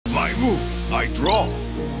move, I draw.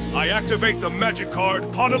 I activate the magic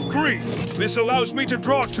card, Pot of Greed. This allows me to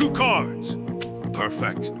draw 2 cards.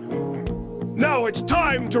 Perfect. Now it's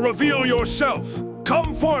time to reveal yourself.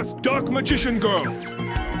 Come forth, Dark Magician Girl.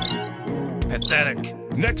 Pathetic.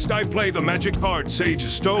 Next, I play the magic card, Sage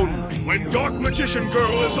Stone. When Dark Magician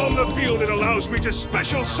Girl is on the field, it allows me to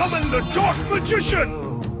special summon the Dark Magician!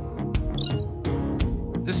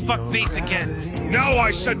 This fuckface again. Now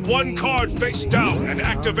I set 1 card face down and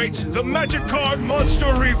activate the magic card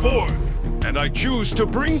Monster Reborn. And I choose to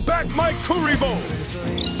bring back my Kuribo.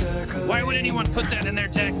 Why would anyone put that in their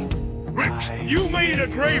deck? Rick, you made a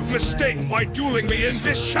grave mistake by dueling me in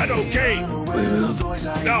this shadow game.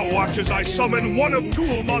 Now watch as I summon one of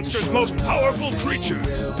Duel Monster's most powerful creatures.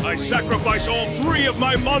 I sacrifice all 3 of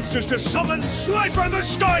my monsters to summon Slifer the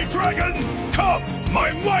Sky Dragon! Come,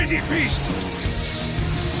 my mighty beast!